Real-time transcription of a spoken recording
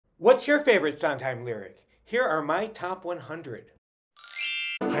What's your favorite Sondheim lyric? Here are my top 100.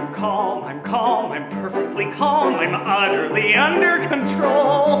 I'm calm, I'm perfectly calm, I'm utterly under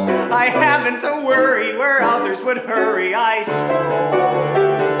control. I haven't to worry where others would hurry, I stroll.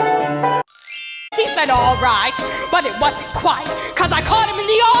 He said alright, but it wasn't quite, 'cause I caught him in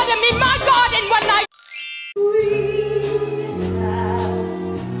the autumn in my garden one night.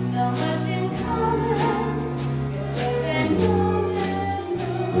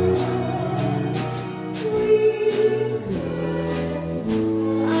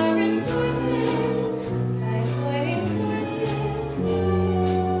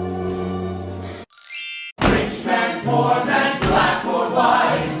 Poor man, black or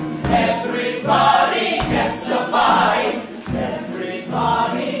white, everybody gets a bite.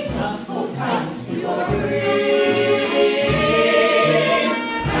 Everybody just hold tight to your dreams.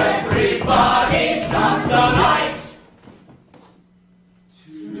 Everybody starts the night.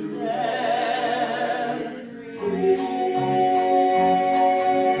 To their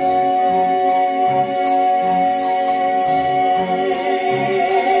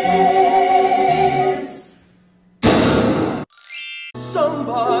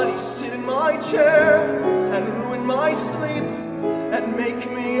Somebody sit in my chair and ruin my sleep and make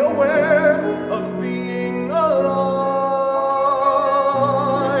me aware of being alive.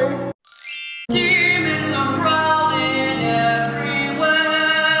 Demons are prowling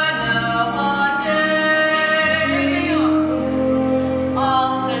everywhere nowadays.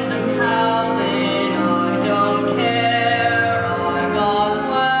 I'll send them howling, I don't care, I got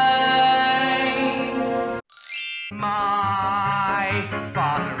ways. My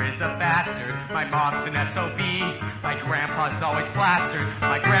father is a bastard, my mom's an SOB, my grandpa's always plastered,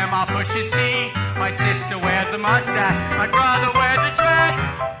 my grandma pushes tea, my sister wears a mustache, my brother wears a dress.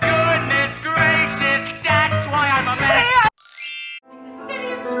 Goodness gracious, that's why I'm a mess. It's a city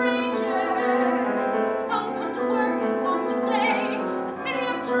of strangers. Some come to work and some to play. A city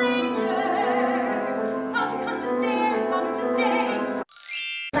of strangers. Some come to stare, some to stay.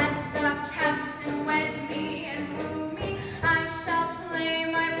 Let the captain wed me and woo me. I shall play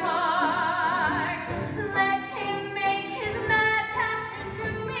my part. Let him make his mad passion to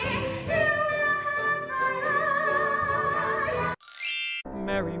me. You will have my heart.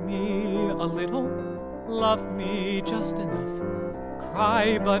 Marry me a little, love me just enough.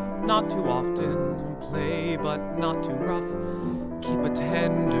 Cry but not too often, play but not too rough. Keep a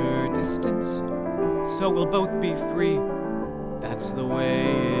tender distance, so we'll both be free. That's the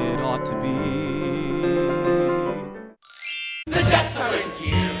way it ought to be. The jets are in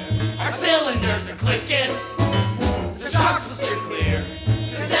gear, our cylinders are clicking. The sharks will steer clear,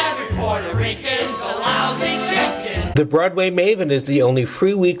 'cause every Puerto Rican's a lousy chicken. The Broadway Maven is the only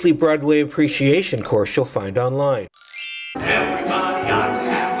free weekly Broadway appreciation course you'll find online. Everybody ought to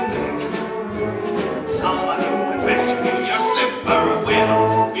have a win. Someone who would bet you your slipper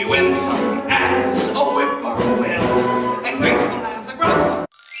will be winsome as a whippoorwill and graceful as a grouse.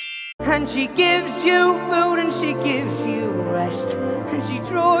 And she gives you food and she gives you rest, and she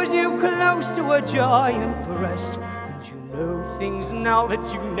draws you close to a giant breast, and you know things now that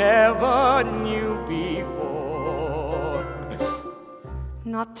you never knew before.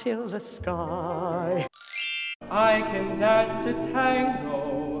 Not till the sky. I can dance a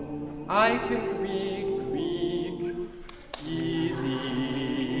tango, I can read Greek easy.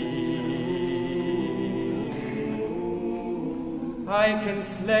 I can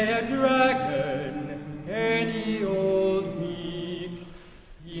slay a dragon any old week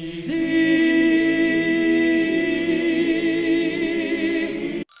easy.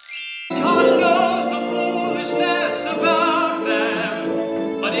 God knows the foolishness about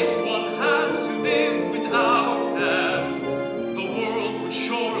them, but if one had to live without them, the world would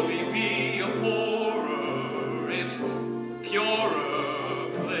surely be a poorer, if purer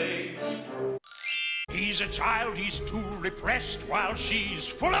place. He's a child, he's too repressed, while she's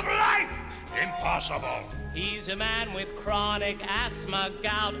full of life. Impossible. He's a man with chronic asthma,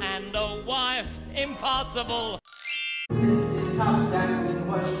 gout, and a wife. Impossible. This is how Samson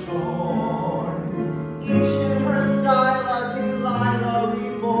was shorn. Each in her style a Delilah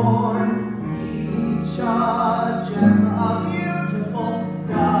reborn. Each a gem, a beautiful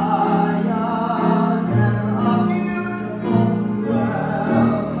diadem, a beautiful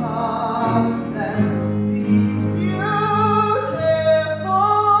welcome. Then these beautiful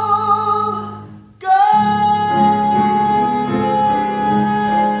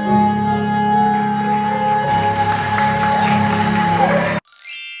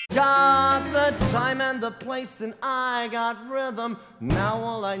Got the time and the place, and I got rhythm. Now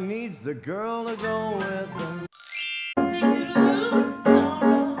all I need's the girl to go with them. Say toodaloo to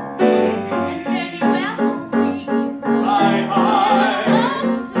sorrow.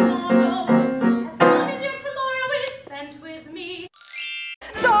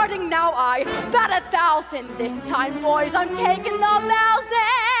 mouse, and this time, boys, I'm taking the mouse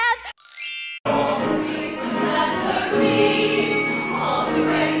and...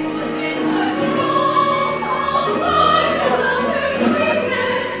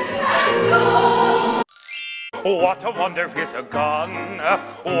 What a wonder is a gun.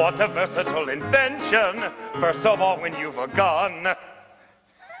 What a versatile invention. First of all, when you've a gun,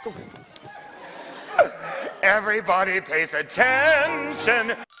 everybody pays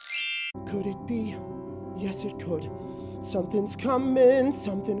attention. Could it be? Yes, it could. Something's coming,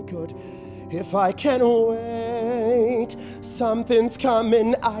 something good. If I can wait, something's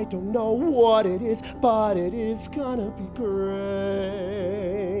coming. I don't know what it is, but it is gonna be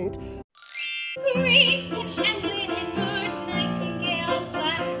great. Green finch and green bird, nightingale,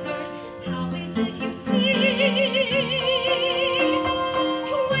 blackbird, how is it you sing?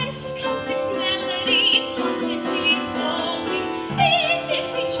 Whence comes this melody constantly flowing? Is it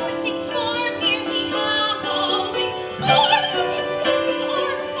rejoicing or merely hallowing? Or discussing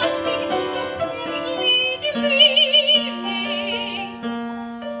or fussing or simply dreaming?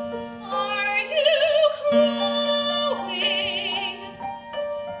 Are you crowing?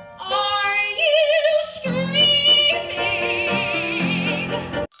 Are you screaming?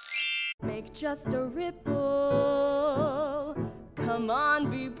 Make just a ripple. Come on,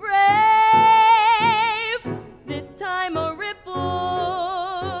 be brave. This time a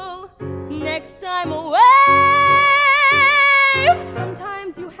ripple. Next time a wave.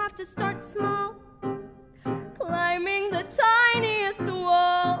 Sometimes you have to start small, climbing the tiniest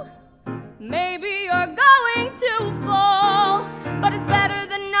wall. Maybe you're going to fall, but it's better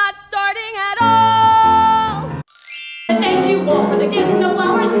than not starting at all. Thank you all for the gifts and the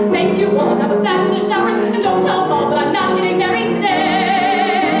flowers. Thank you all. Now it's back to the showers. And don't tell Paul, but I'm not getting married today.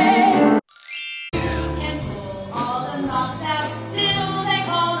 You can pull all the stops out till they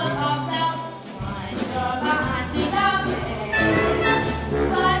call the cops out. Find the behind out there.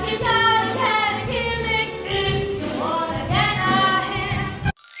 But you gotta get a gimmick if you wanna get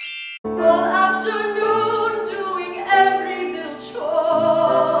ahead. All afternoon doing every little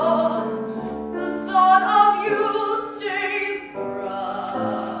chore. The thought of you stays bright.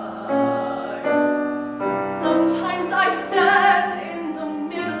 Sometimes I stand in the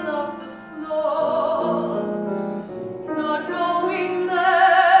middle of the floor, not going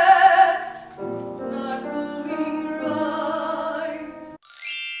left, not going right.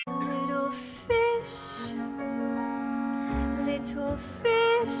 Little fish,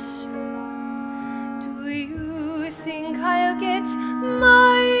 do you think I'll get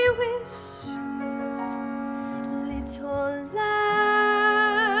my wish?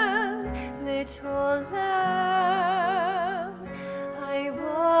 Little lamb, I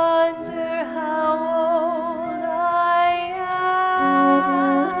wonder how old I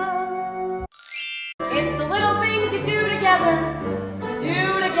am. It's the little things you do together,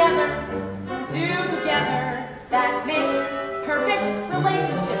 that make perfect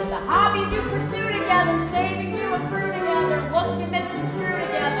relationships. The hobbies you pursue together, savings you accrue together, looks you misconstrue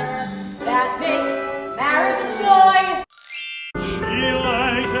together, that make marriage a joy. She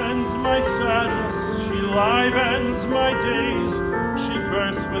lightens my sadness, she livens my days. She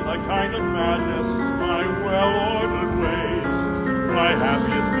bursts with a kind of madness my well-ordered ways. My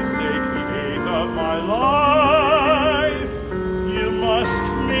happiest mistake, the ache of my life. You must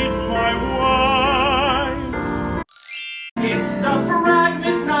meet my wife. It's the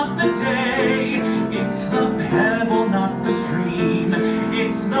fragment, not the day. It's the pebble, not the stream.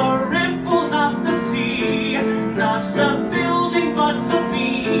 It's the ripple, not the sea. Not the building, but the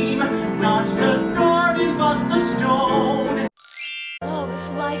beam. Not the garden, but the stone. Oh, if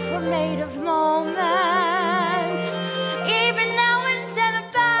life were made of moments, even now and then a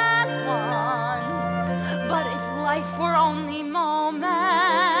bad one. But if life were only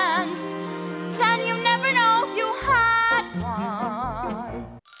moments, then you never know you had one.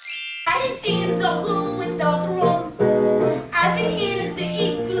 I didn't see it so blue without the room. I've been in as the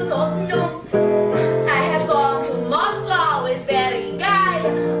equals of no. I have gone to Moscow, it's very gay.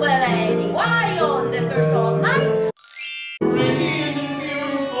 Well, anyway, on the first of night. Pretty isn't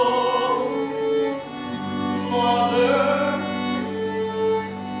beautiful, mother.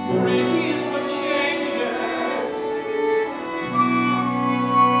 Pretty is what changes.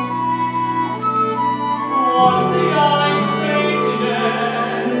 What the eye ranges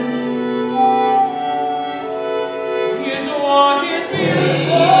is what is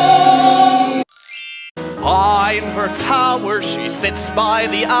beautiful. I'm her tower, she sits by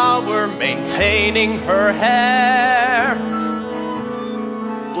the hour, maintaining her hair.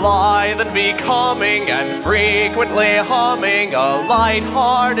 Blithe and becoming, and frequently humming a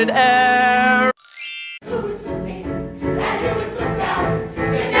light-hearted air.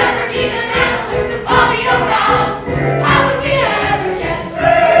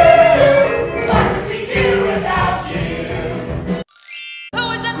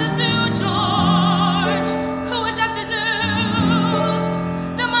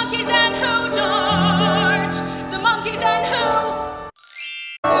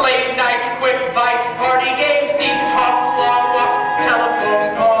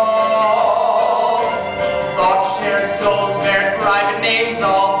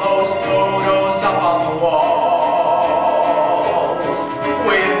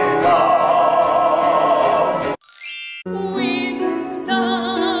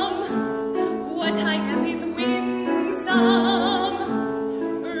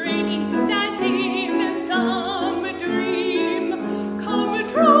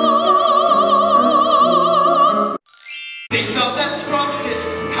 that scrumptious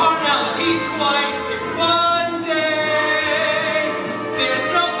carnality twice in one day. There's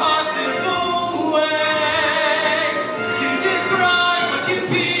no possible way to describe what you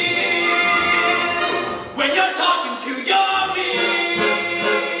feel when you're talking to your meal.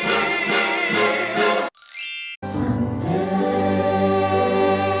 Someday,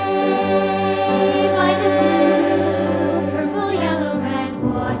 by the blue, purple, yellow, red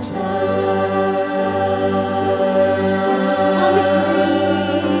water, on the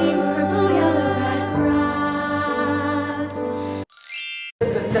green, purple, yellow, red grass.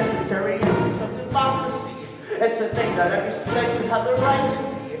 It's a necessary essence of democracy. It's a thing that every slave should have the right to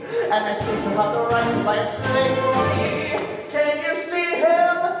be, and I still should have the right to buy a slave for me. Can you see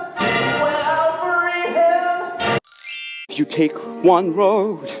him? Well, free him. You take one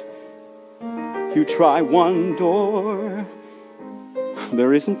road, you try one door.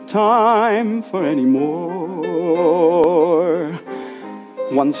 There isn't time for any more.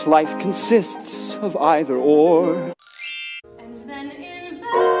 One's life consists of either or. And then in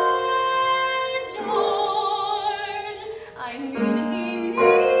bed, George, I mean he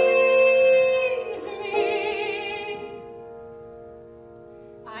needs me.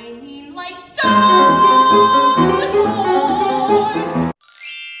 I mean like George.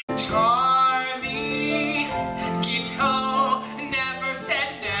 Charlie Guiteau never said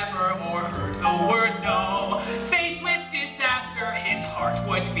never or heard the word no. Faced with disaster, his heart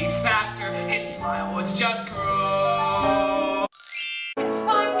would beat faster, his smile would just grow. And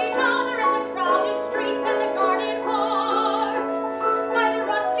find each other in the crowded streets and the guarded parks, by the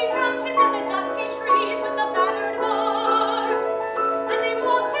rusty fountains and the dusty trees with the battered marks. And they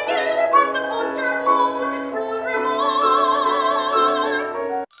walk together past the postered walls with the crude remarks.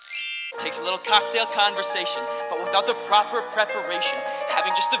 Takes a little cocktail conversation, but without the proper preparation.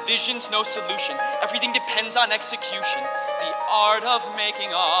 Having just the vision's no solution. Everything depends on execution. The art of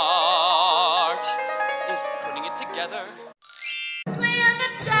making art is putting it together. Clear the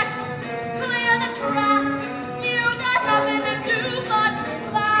deck, clear the tracks. You got nothing to do but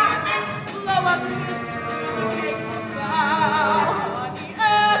relax. Blow up hits, take a bow. Honey,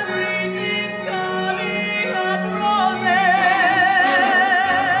 everything's coming up rosy.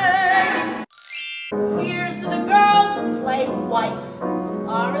 Here's to the girls who play wife.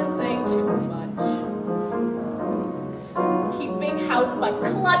 Aren't they too much? Keeping house by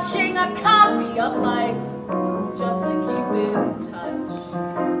clutching a copy of life, just to keep in touch.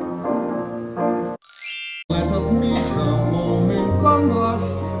 Let us meet the moment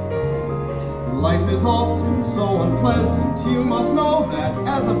unrushed. Life is often so unpleasant. You must know that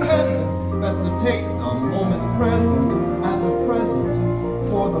as a peasant, best to take the moment present as a present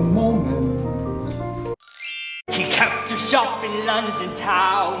for the moment. He kept a shop in London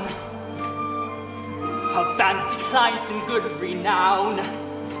town, of fancy clients and good renown.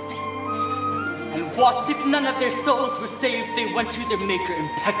 And what if none of their souls were saved? They went to their maker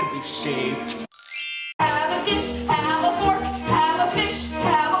impeccably shaved. Have a dish, have a fork, have a fish,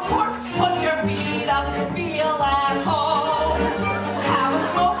 have a pork. Put your feet up, feel at home. Have a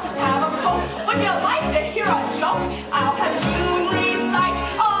smoke, have a coke. Would you like to hear a joke? I'll have June recite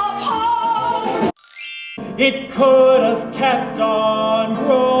a poem. It could have kept on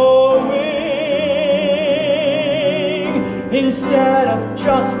growing instead of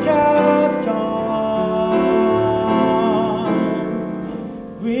just kept on.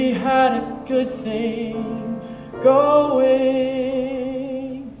 We had a good thing going,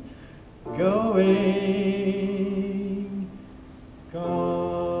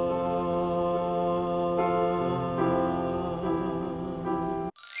 gone.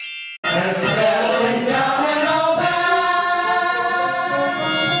 Settling down and all that.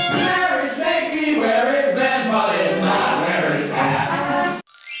 Marriage may be where it's been, but it's not where it's at.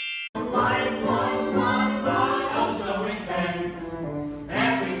 Life was fun, but also intense.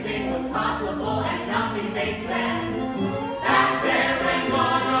 Everything was possible and nothing made sense. That there and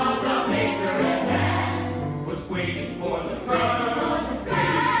one of the major events was waiting for the girls.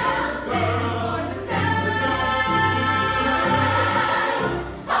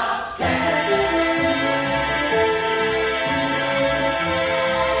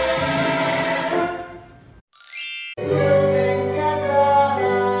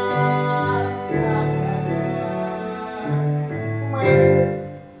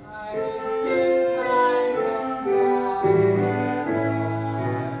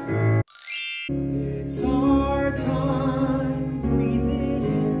 It's our time, breathe it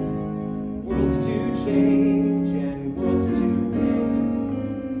in. Worlds to change and worlds to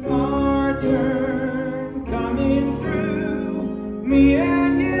win. Our turn coming through. Me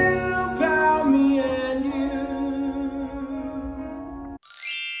and you, pal, me and you.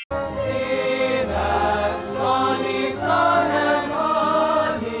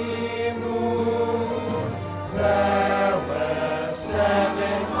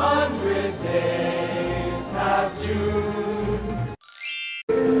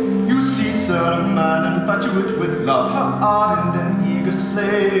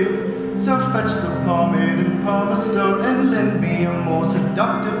 fetch the pomade and palm a stone and lend me a more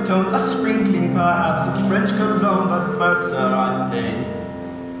seductive tone, a sprinkling perhaps of French cologne. But first, sir, I pay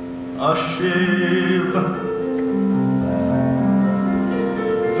a shave,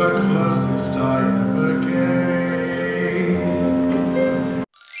 the closest I ever gave.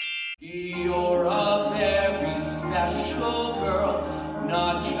 You're a very special girl,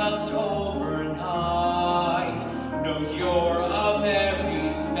 not just overnight. No, you're a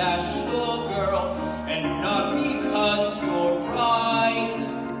very special girl, and not because you're bright.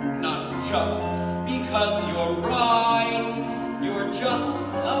 Not just because you're bright. You're just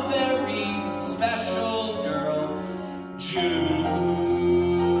a very special girl. June.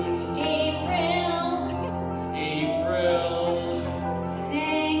 April.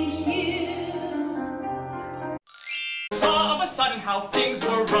 Thank you. Saw of a sudden how things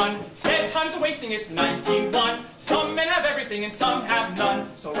were run. Said time's a wasting, it's 1901. Some men have everything and some have none.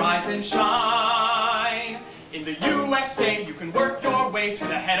 So rise and shine. In the USA, you can work your way to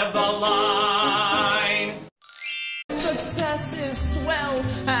the head of the line. Success is swell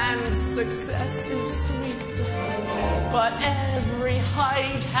and success is sweet, but every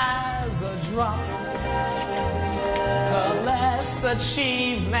height has a drop. The less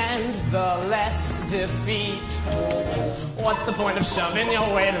achievement, the less defeat. What's the point of shoving your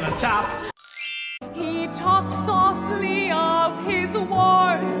way to the top? He talks softly of his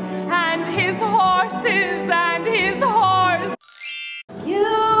wars and his horses and his horse. You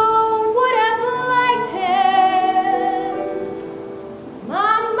would have liked him,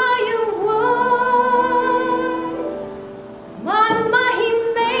 Mama, you would. Mama, he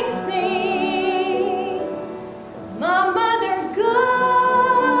makes things, Mama, they're good.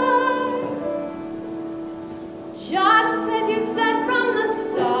 Just as you said from the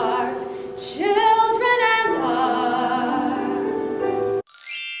start, children and art.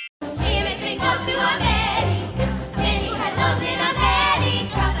 Everything goes to America, then you had those in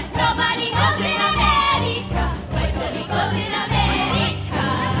America. Nobody goes in America, wait till he goes in America.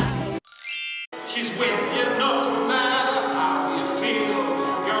 She's with you no matter how you feel.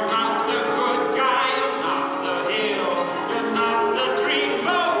 You're not the good guy, you're not the hero. You're not the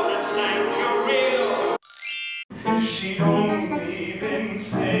dreamboat that sank your reel. If she'd only been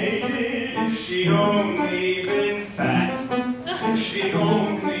faded, if she'd only been fat, if she'd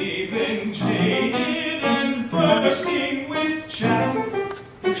only been jaded and bursting with chat,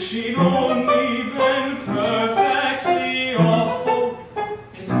 if she'd only been perfectly awful,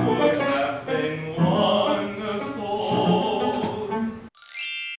 it would have been wonderful.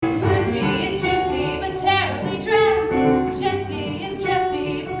 Lucy is Jessie, but terribly drab. Jessie is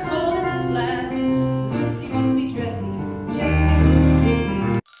Jessie, but cold as a slab. Lucy wants to be dressy, Jessie wants to be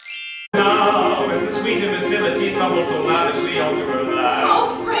Lucy. Now, as the sweet imbecility tumbles so lavishly onto her lap.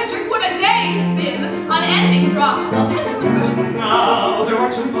 Oh, Frederick, what a day it's been! Unending drama, a pension. Now, there are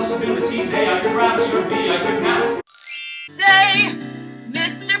two possibilities. A, I could ravish, or B, I could nap. Say,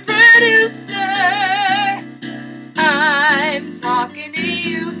 Mr. Producer, I'm talking to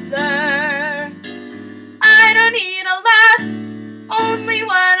you, sir. I don't need a lot, only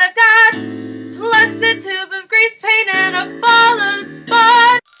what I've got, plus a tube of grease paint and a follow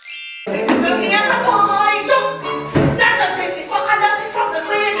spot. This is moving as a pie shop. That's a business what I noticed from the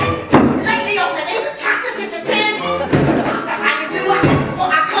lid. Lately all the neighbours' cats have disappeared. After having to what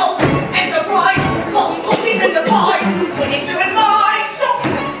I call enterprise, putting puppies in the pie. When you're doing my shop,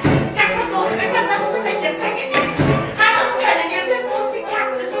 just the thought of it's enough to make you sick. And I'm telling you that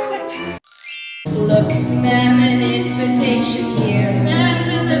pussycats is quick. Look, ma'am, an invitation here. Ma'am,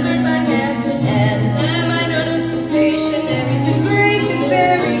 delivered by hand to hand. Ma'am, I noticed the stationery is engraved and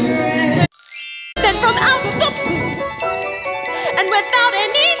very grand. Then from out of the blue, and without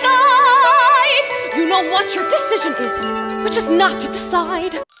any guide, you know what your decision is, which is not to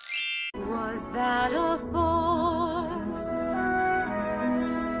decide. Was that a farce?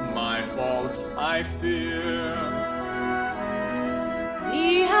 My fault, I fear.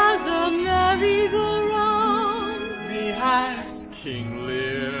 He has a merry-go-round. Me has King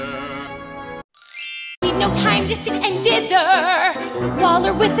Lear. Need no time to sit and dither, while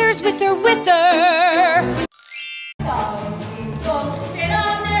her withers with her wither. Some people sit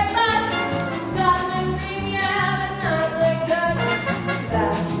on their butts, not the cream, yeah, but not the guts.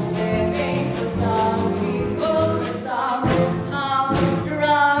 That's living for some people, for some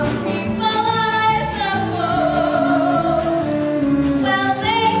humdrum people, I suppose. Well,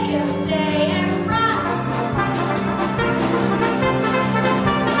 they can stay and rot.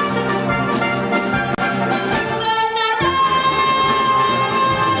 But not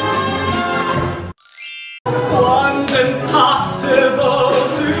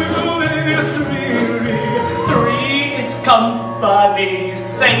company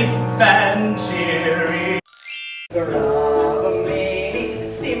safe and cheery.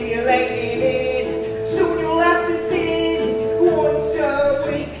 Stimulating it, soon you'll have to fit it once a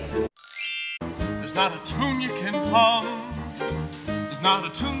week. There's not a tune you can hum. There's not a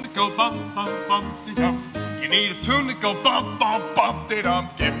tune to go bum bum bum de dum. You need a tune to go bum bum bum de dum.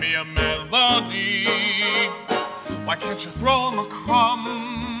 Give me a melody. Why can't you throw 'em a crumb?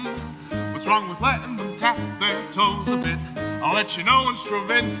 What's wrong with letting them tap their toes a bit? I'll let you know when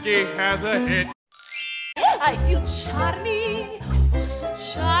Stravinsky has a hit. I feel charming, I'm so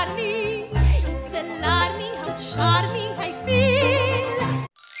charming. It's alarming how charming I feel.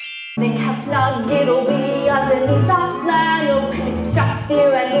 Think how snug it'll be underneath our flannel when it's just you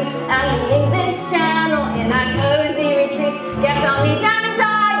and me and the English Channel in our cozy retreat. Kept on neat and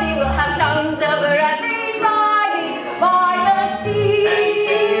tidy, we'll have chums over every Friday by the sea.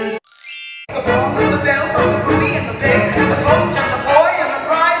 The ball and the bell and the booby and the big and the boat and the boy and the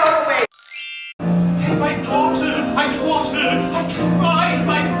bride on the way. Take my daughter, I tried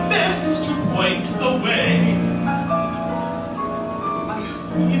my best to wake the way. I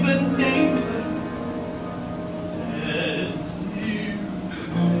even named her as you.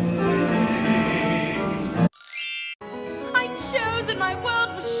 I chose and my world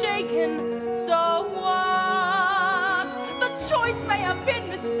was shaken, so what? The choice may have been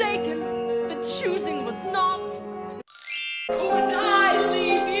mistaken, the choosing was not. Could I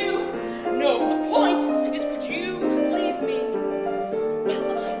leave you? No, the point is, could you leave me? Well,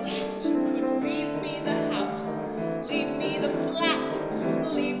 I guess you could leave me the house, leave me the flat,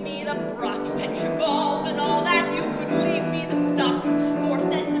 leave me the Brox and Chagals and all that. You could leave me the stocks for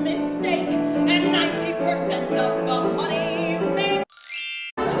sentiment's sake and 90% of the money you make.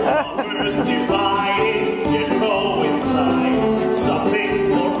 Powers divided, yet coincide. Something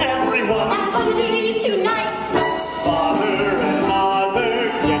for everyone. And only tonight. Father and mother,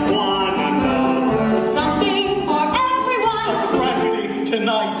 yet one another. Something for everyone. Tragedy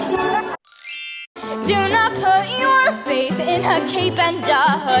tonight. Do not put your faith in a cape and a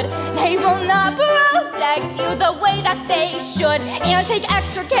hood. They will not protect you the way that they should. And take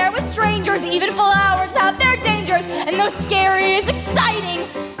extra care with strangers. Even flowers have their dangers. And though scary is exciting,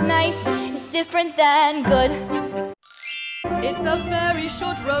 nice is different than good. It's a very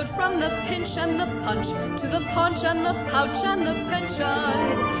short road from the pinch and the punch to the paunch and the pouch and the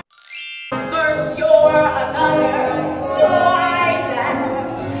pensions. First you're another, so I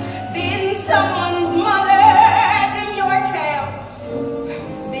then someone's mother, then your camp,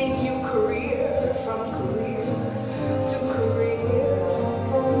 then you career from career to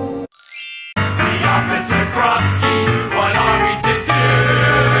career. The Officer Krupke, what are we to do?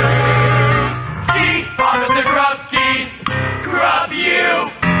 The Officer Krupke, Krupp you!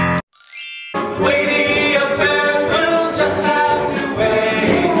 Weighty affairs will just have to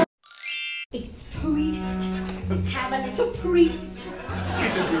wait. It's priest. Have a little priest.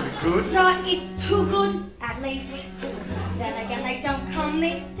 Is it really good? So it's too good, at least. Then again, they don't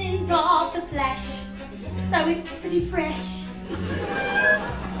commit sins of the flesh. So it's pretty fresh.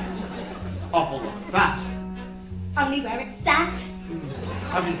 Awful lot of fat. Only where it's sat.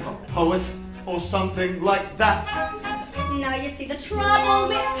 Have you got a poet or something like that? Now you see the trouble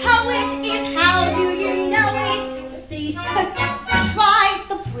with poet is how do you know it's deceased? Try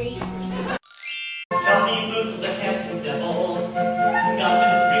the priest. Tommy Booth was a handsome devil, got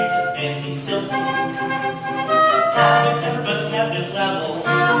with his rings and fancy silk. Had a temper but kept it level,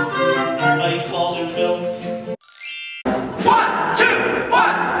 but he called her jokes. 1, 2,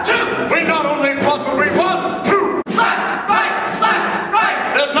 1, 2. We not only fought, but we won. 2. Left, right.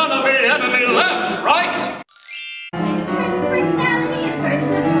 There's none of the enemy left, right? And a person's personality is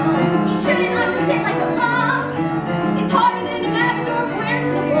personal. He shouldn't have to sit like a mom. It's harder than a bad or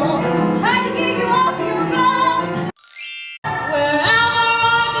questionable to try to get you off your wrong. Wherever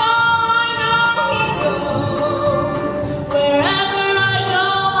I go, I know he goes. Wherever I go,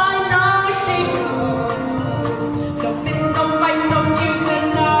 I know she goes. No fist, no fight, no fuse, and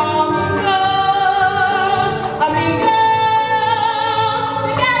no clothes. I mean,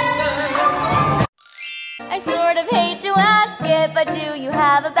 together. I sort of hate to ask it, but do you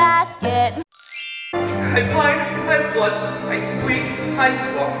have a basket? I whine, I blush, I squeak, I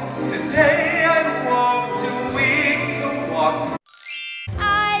squawk. Today I walk, too weak to walk.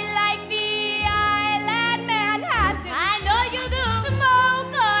 I like the island Manhattan. I know you do.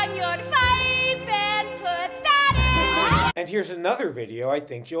 Smoke on your pipe and put that in. And here's another video I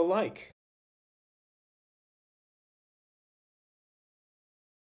think you'll like.